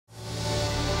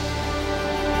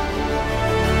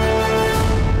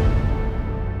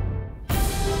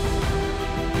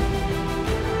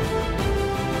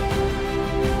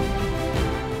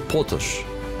Potash,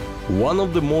 one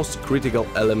of the most critical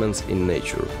elements in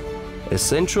nature,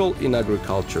 essential in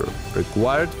agriculture,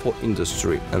 required for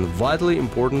industry and vitally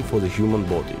important for the human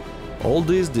body. All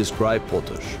these describe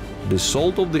potash, the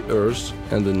salt of the earth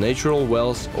and the natural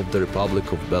wealth of the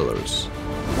Republic of Belarus.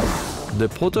 The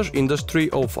potash industry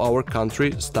of our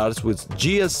country starts with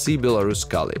GSC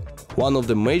Belaruskali, one of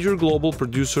the major global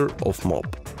producers of MOP.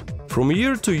 From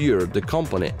year to year, the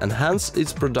company enhances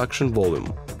its production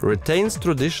volume, retains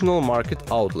traditional market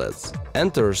outlets,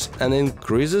 enters and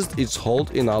increases its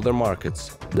hold in other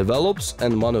markets, develops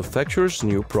and manufactures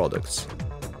new products.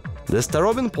 The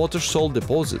Starobin potash salt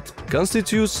deposit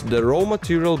constitutes the raw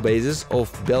material basis of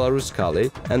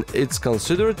Belaruskali, and it's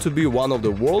considered to be one of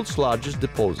the world's largest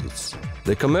deposits.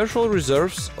 The commercial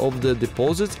reserves of the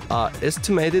deposit are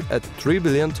estimated at 3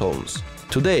 billion tons.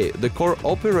 Today, the core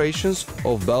operations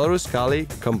of Belaruskali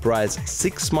comprise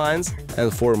 6 mines and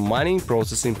 4 mining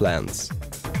processing plants.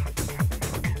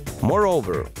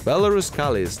 Moreover,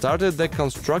 Belaruskali started the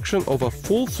construction of a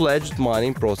full-fledged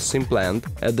mining processing plant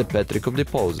at the Petrikov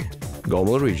deposit,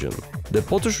 Gomel region. The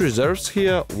potash reserves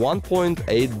here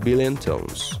 1.8 billion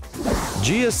tons.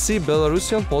 GSC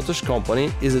Belarusian Potash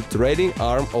Company is a trading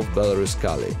arm of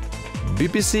Belaruskali.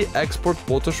 BPC export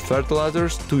potash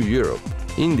fertilizers to Europe,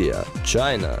 India,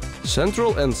 China,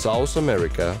 Central and South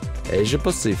America,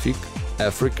 Asia-Pacific,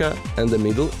 Africa and the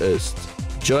Middle East,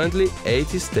 jointly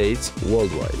 80 states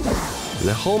worldwide.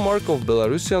 The hallmark of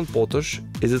Belarusian potash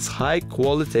is its high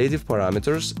qualitative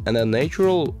parameters and a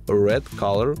natural red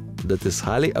color that is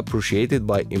highly appreciated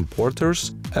by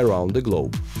importers around the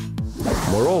globe.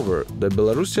 Moreover, the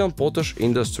Belarusian potash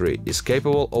industry is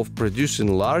capable of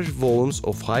producing large volumes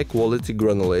of high-quality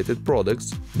granulated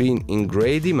products, being in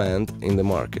great demand in the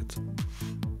market.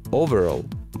 Overall,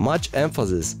 much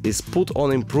emphasis is put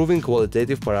on improving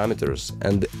qualitative parameters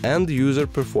and the end-user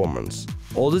performance.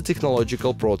 All the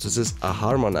technological processes are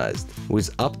harmonized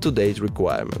with up-to-date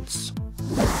requirements.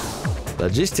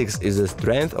 Logistics is a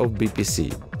strength of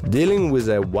BPC. Dealing with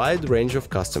a wide range of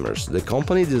customers, the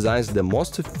company designs the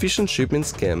most efficient shipment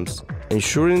schemes,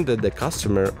 ensuring that the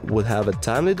customer would have a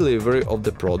timely delivery of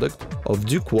the product of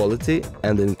due quality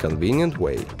and in a convenient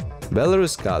way.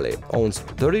 Belaruskali owns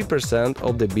 30%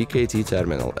 of the BKT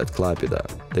terminal at Klaipėda.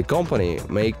 The company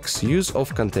makes use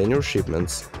of container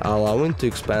shipments, allowing to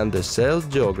expand the sales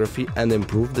geography and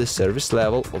improve the service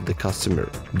level of the customer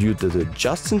due to the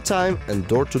just-in-time and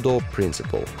door-to-door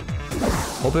principle.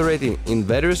 Operating in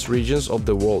various regions of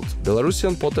the world,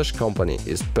 Belarusian Potash Company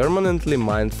is permanently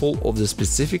mindful of the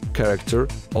specific character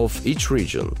of each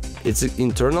region, its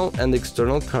internal and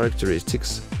external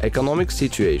characteristics, economic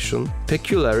situation,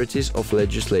 peculiarities of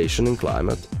legislation and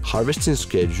climate, harvesting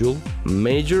schedule,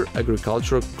 major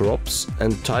agricultural crops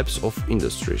and types of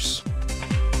industries.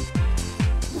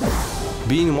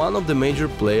 Being one of the major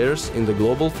players in the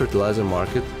global fertilizer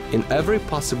market, in every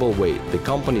possible way, the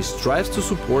company strives to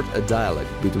support a dialogue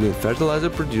between fertilizer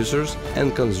producers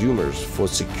and consumers for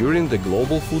securing the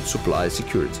global food supply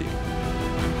security.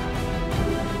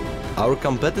 Our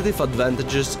competitive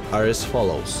advantages are as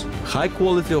follows: high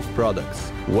quality of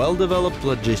products, well-developed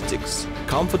logistics,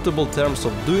 comfortable terms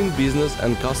of doing business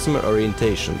and customer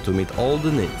orientation to meet all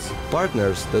the needs,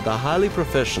 partners that are highly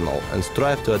professional and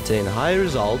strive to attain high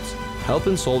results, help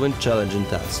in solving challenging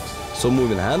tasks. So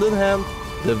moving hand in hand,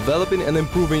 developing and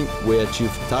improving, we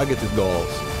achieve targeted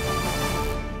goals.